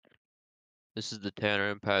This is the Tanner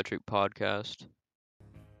and Patrick podcast.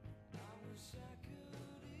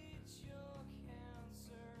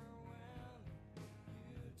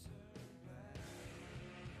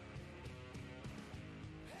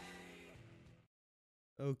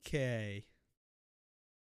 Okay.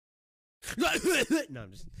 No,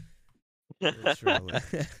 I'm just a little trolling.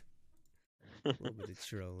 A little bit of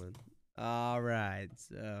trolling. All right,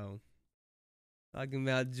 so talking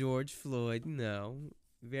about George Floyd. No,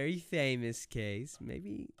 very famous case.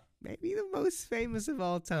 Maybe the most famous of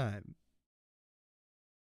all time.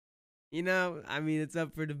 I mean, it's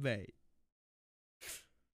up for debate.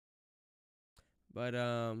 But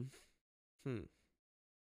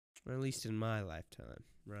or at least in my lifetime,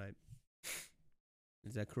 right?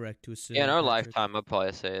 Is that correct to Yeah, in assume, our Patrick? lifetime, I'd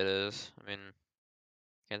probably say it is. I mean,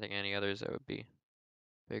 can't think of any others that would be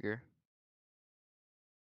bigger.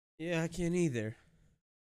 Yeah, I can't either.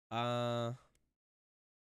 Uh,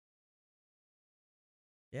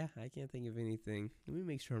 yeah, I can't think of anything. Let me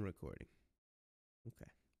make sure I'm recording. Okay.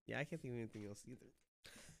 Yeah, I can't think of anything else either.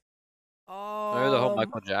 Maybe the whole Um,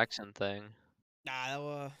 Michael Jackson thing.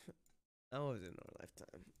 nah, that was in our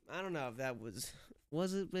lifetime. I don't know if that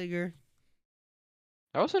was it bigger?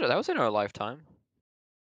 That was in our lifetime.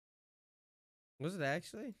 Was it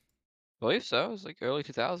actually? I believe so. It was like early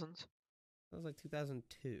 2000s. That was like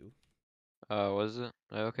 2002. Oh, was it?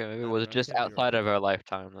 Okay, maybe it I don't was know. I just could be outside wrong of our though.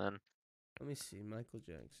 lifetime then. Let me see. Michael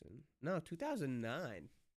Jackson. No, 2009.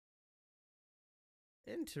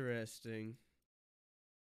 Interesting.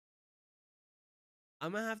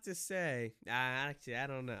 I'm gonna have to say. Actually, I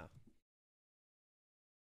don't know.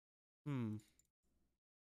 Hmm.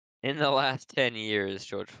 In the last 10 years,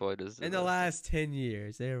 George Floyd is the In the most. last 10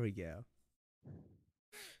 years, there we go.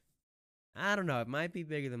 I don't know. It might be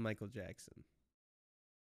bigger than Michael Jackson.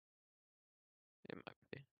 It might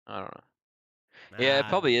be. I don't know. Yeah, it I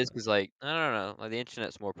probably don't is know. because, like, I don't know. Like, the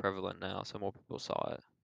internet's more prevalent now, so more people saw it.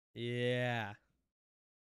 Yeah.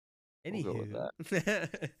 We'll go with Anywho.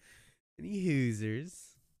 that. Any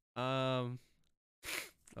Hoosers. Um.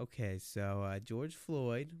 Okay, so George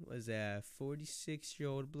Floyd was a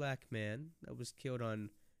 46-year-old black man that was killed on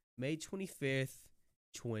May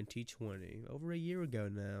 25th, 2020. Over a year ago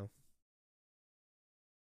now.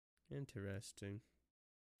 Interesting.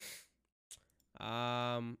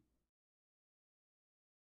 Um.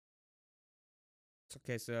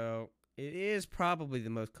 Okay, so it is probably the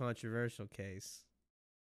most controversial case,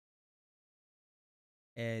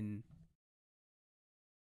 and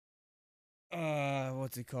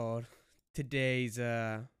what's it called? Today's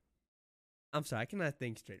I'm sorry, I cannot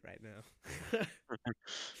think straight right now.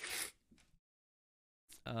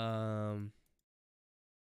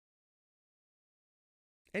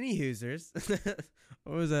 Any Hoosers.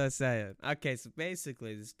 What was I saying? Okay, so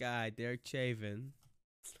basically, this guy Derek Chauvin,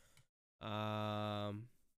 um,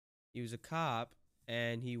 he was a cop,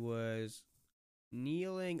 and he was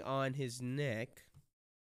kneeling on his neck,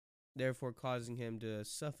 therefore causing him to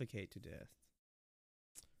suffocate to death.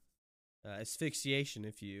 Asphyxiation,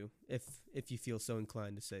 if you feel so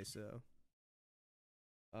inclined to say so.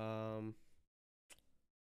 Um,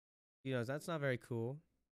 that's not very cool.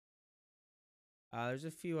 There's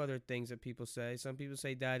a few other things that people say. Some people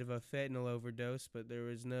say died of a fentanyl overdose, but there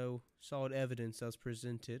was no solid evidence that was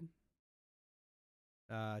presented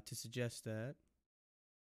to suggest that.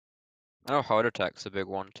 I know heart attack's a big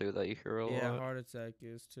one too that you hear a Yeah, lot. heart attack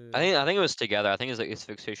is I too. think I think it was together. I think it was like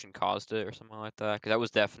asphyxiation caused it or something like that. Because that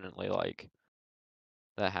was definitely like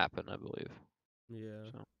that happened, I believe.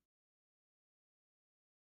 Yeah. So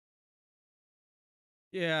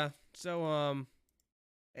Yeah. So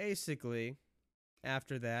basically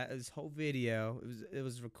after that, this whole video it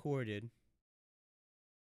was recorded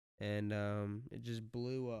and it just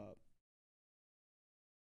blew up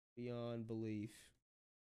beyond belief.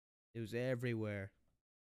 It was everywhere.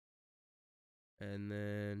 And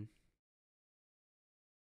then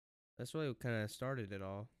that's really what kind of started it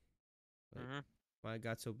all. Like hmm why it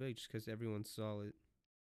got so big just because everyone saw it.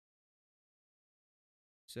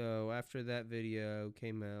 So after that video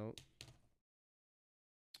came out,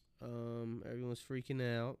 everyone was freaking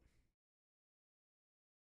out.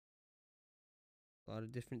 A lot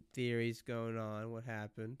of different theories going on. What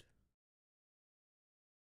happened?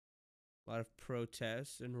 A lot of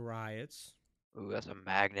protests and riots. ooh, that's a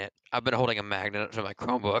magnet. I've been holding a magnet to my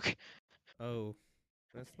Chromebook. Oh,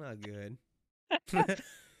 that's not good.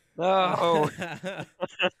 No.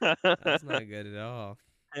 That's not good at all.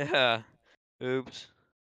 Yeah. Oops.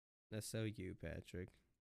 That's so you, Patrick.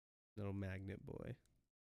 Little magnet boy.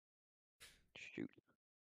 Shoot.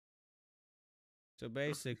 So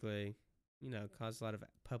basically, caused a lot of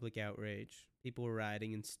public outrage. People were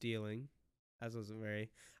rioting and stealing. That wasn't very.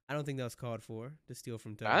 I don't think that was called for to steal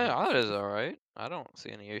from I Target. thought it was alright. I don't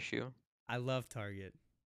see any issue. I love Target.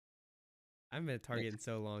 I haven't been at Target Makes in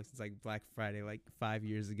so long since like Black Friday, like 5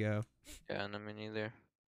 years ago. yeah, no, me neither. I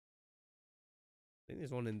think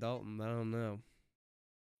there's one in Dalton. I don't know.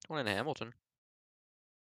 One in Hamilton.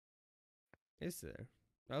 Is there?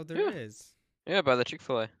 Oh, there Yeah, is. yeah, by the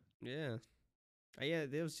Chick-fil-A. Yeah. Yeah,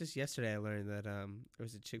 it was just yesterday I learned that there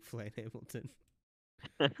was a Chick-fil-A in Hamilton.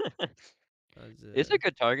 I was, It's a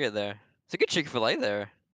good Target there. It's a good Chick-fil-A there.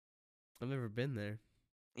 I've never been there.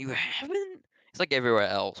 You haven't? It's like everywhere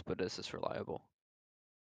else, but it's just reliable.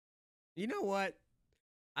 You know what?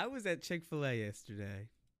 I was at Chick-fil-A yesterday.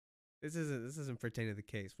 This isn't pertaining to the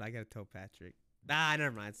case, but I gotta tell Patrick.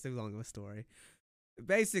 Never mind. It's too long of a story.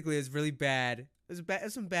 Basically, it's really bad. It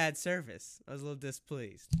was some bad service. I was a little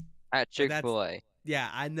displeased. At But that's Chick-fil-A. yeah,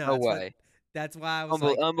 I know. No way. That's why I was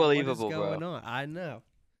like, what is Unbelievable, bro. going on? I know.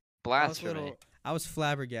 Blasphemy. I was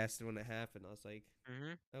flabbergasted when it happened. I was like,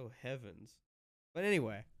 Mhm. oh heavens. But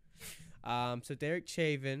anyway, so Derek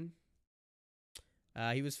Chauvin,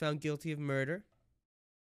 he was found guilty of murder,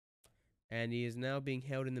 and he is now being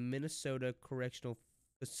held in the Minnesota Correctional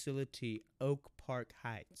Facility, Oak Park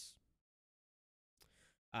Heights.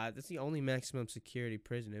 That's the only maximum security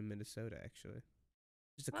prison in Minnesota, actually.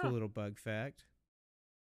 Just a cool Huh. little bug fact.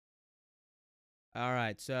 All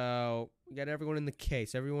right, so we got everyone in the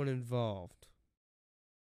case, everyone involved.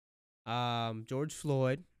 George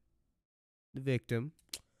Floyd, the victim.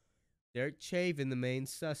 Derek Chauvin, the main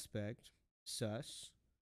suspect. Sus.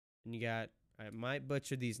 And you got, I might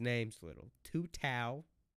butcher these names a little. Total.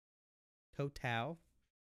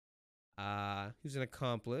 He was an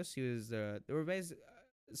accomplice. He was, there were basically,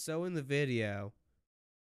 so in the video,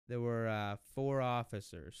 there were 4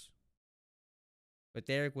 officers. But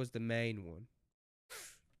Derek was the main one.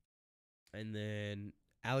 And then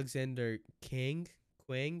Alexander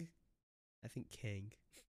Quing, I think King,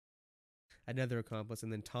 another accomplice,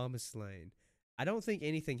 and then Thomas Lane. I don't think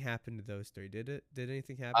anything happened to those three. Did it? Did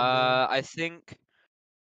anything happen to them? I think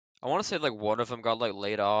I want to say like one of them got like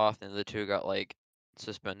laid off, and the two got like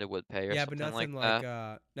suspended with pay or Yeah, but something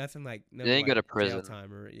like nothing like that. no They didn't go like to jail prison.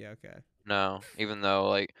 time or yeah, okay. No, even though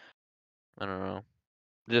like I don't know,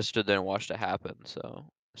 just stood there and watched it happen. So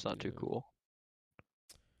it's not too Yeah. cool.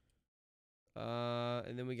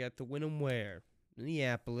 And then we got the When and Where,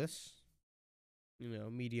 Minneapolis. You know,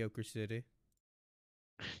 mediocre city.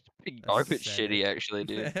 Pretty That's to garbage say shitty actually,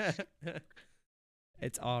 dude. it.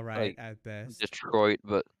 It's all right Like at best. Detroit,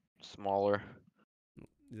 but smaller.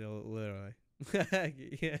 Literally.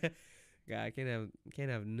 Yeah. God, I can't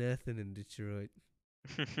have nothing in Detroit.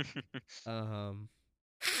 Um,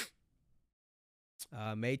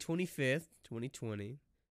 May 25th, 2020.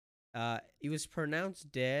 He was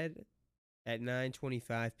pronounced dead at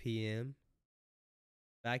 9:25 p.m.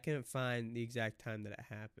 But I couldn't find the exact time that it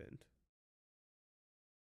happened.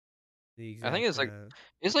 The I think exact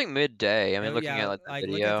it's like midday. I mean, oh looking at yeah, like the like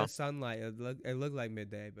look at the video. sunlight. It looked like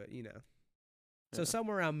midday, but you know. So Yeah.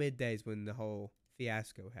 somewhere around midday is when the whole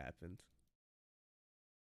fiasco happened.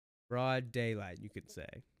 Broad daylight, you could say.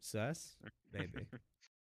 Sus? Maybe.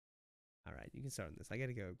 All right, you can start on this. I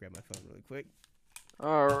gotta go grab my phone really quick.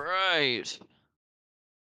 All right.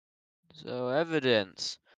 So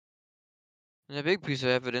evidence. And a big piece of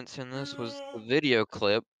evidence in this was the video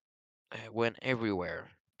clip. It went everywhere.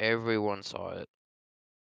 Everyone saw it,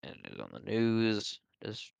 and it was on the news.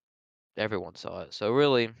 Just everyone saw it. So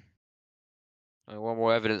really, I mean, what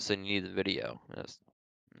more evidence than you need the video? That's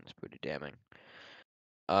pretty damning.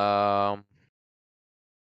 Um.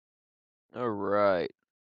 All right.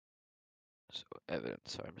 So evidence.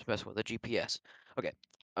 Sorry, I'm just messing with the GPS. Okay.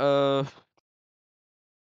 Uh.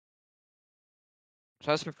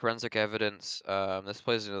 So as for forensic evidence, this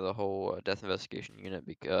plays into the whole death investigation unit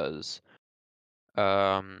because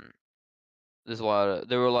um, there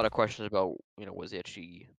were a lot of questions about, was he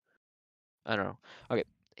actually, I don't know. Okay,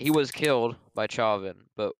 he was killed by Chauvin,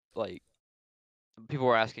 but like people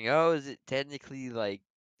were asking, oh, is it technically like,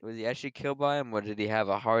 was he actually killed by him, or did he have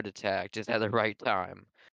a heart attack just at the right time?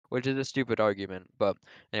 Which is a stupid argument, but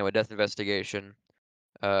anyway, death investigation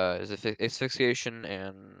is asphyxiation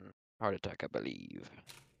and heart attack, I believe.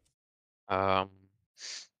 Um.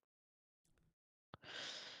 See,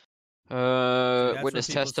 that's when Witness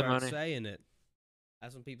people start testimony. saying it.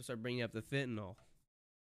 That's when people start bringing up the fentanyl.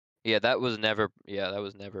 Yeah, that was never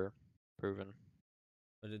proven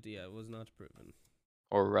But yeah, it was not proven.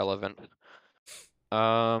 or relevant.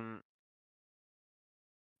 Um,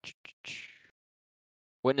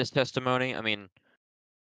 witness testimony. I mean,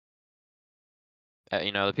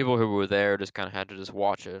 the people who were there just kind of had to just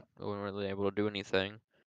watch it. They weren't really able to do anything.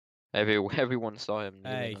 Everyone saw him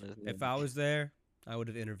kneeling Hey, on his if I neck. was there, I would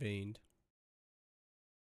have intervened.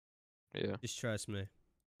 Yeah. Just trust me.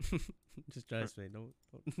 Just trust me. Don't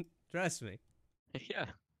trust me. Yeah.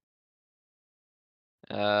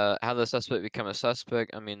 How the suspect become a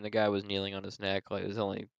suspect? I mean, the guy was kneeling on his neck. Like,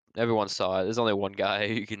 everyone saw it. There's only one guy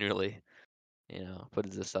who you can really, put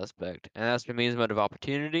as a suspect, and as for means mode of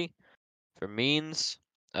opportunity, for means,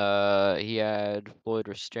 he had Floyd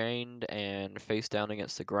restrained and face down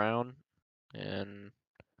against the ground, and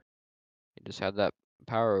he just had that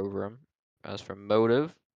power over him. As for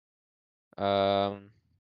motive, um,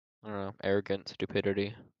 I don't know, arrogance,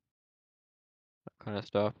 stupidity, that kind of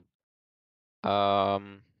stuff.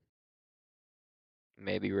 Um,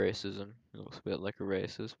 Maybe racism. He looks a bit like a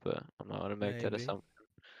racist, but I'm not gonna make that Maybe. assumption.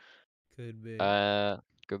 Could be. Uh,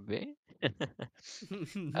 could be.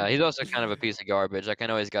 He's also kind of a piece of garbage. Like I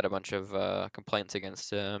know he's got a bunch of complaints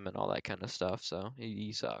against him and all that kind of stuff, so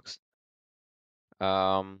he sucks.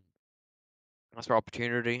 Um, as for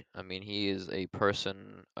opportunity, I mean he is a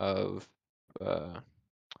person of uh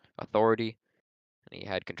authority, and he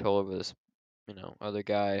had control over this, other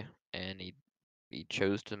guy, and he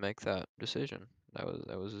chose to make that decision.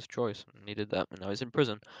 That was his choice, and he did that, and now he's in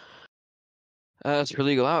prison. As for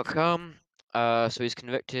legal outcome, so he's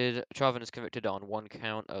convicted. Chauvin is convicted on one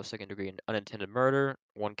count of second-degree unintended murder,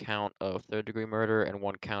 one count of third-degree murder, and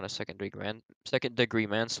one count of second-degree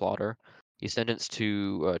manslaughter. He's sentenced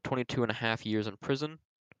to 22 and a half years in prison.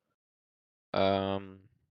 Um,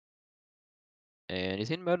 and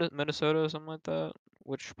he's in Minnesota or something like that.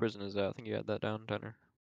 Which prison is that? I think you had that down, Tanner.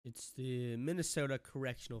 It's the Minnesota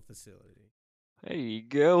Correctional Facility. There you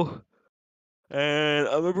go. And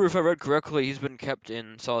I remember if I read correctly, he's been kept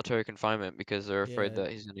in solitary confinement because they're afraid Yeah,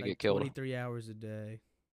 that he's gonna like get killed. 23 hours a day.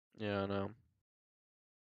 Yeah, I know.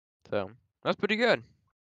 So that's pretty good.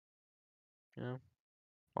 Yeah,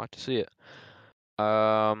 like to see it.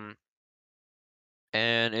 Um,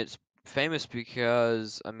 and it's famous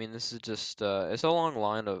because I mean this is just it's a long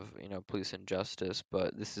line of police injustice,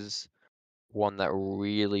 but this is one that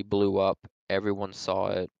really blew up. Everyone saw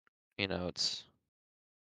it. It's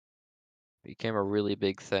became a really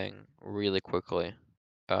big thing really quickly.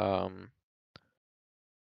 Um,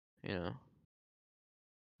 you know,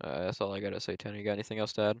 that's all I gotta say. Tony, you got anything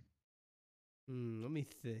else to add? Let me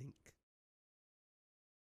think.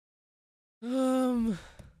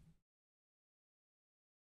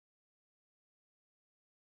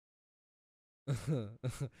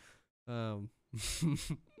 Um,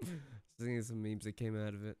 thinking of some memes that came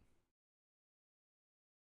out of it.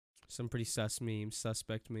 Some pretty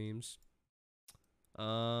suspect memes.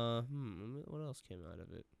 What else came out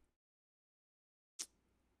of it?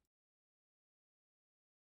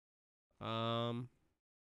 Um,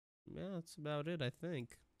 yeah, that's about it, I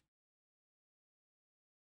think.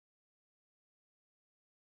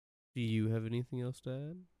 Do you have anything else to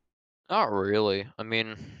add? Not really. I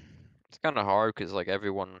mean, it's kind of hard because like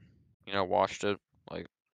everyone, watched it. Like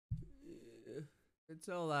Yeah, it's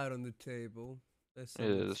all out on the table, as it some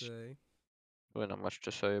would is say. really not much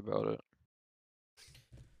to say about it.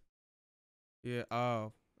 Yeah.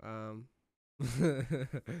 Oh.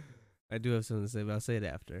 I do have something to say, but I'll say it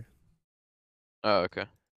after. Oh, okay.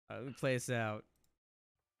 Let me play this out.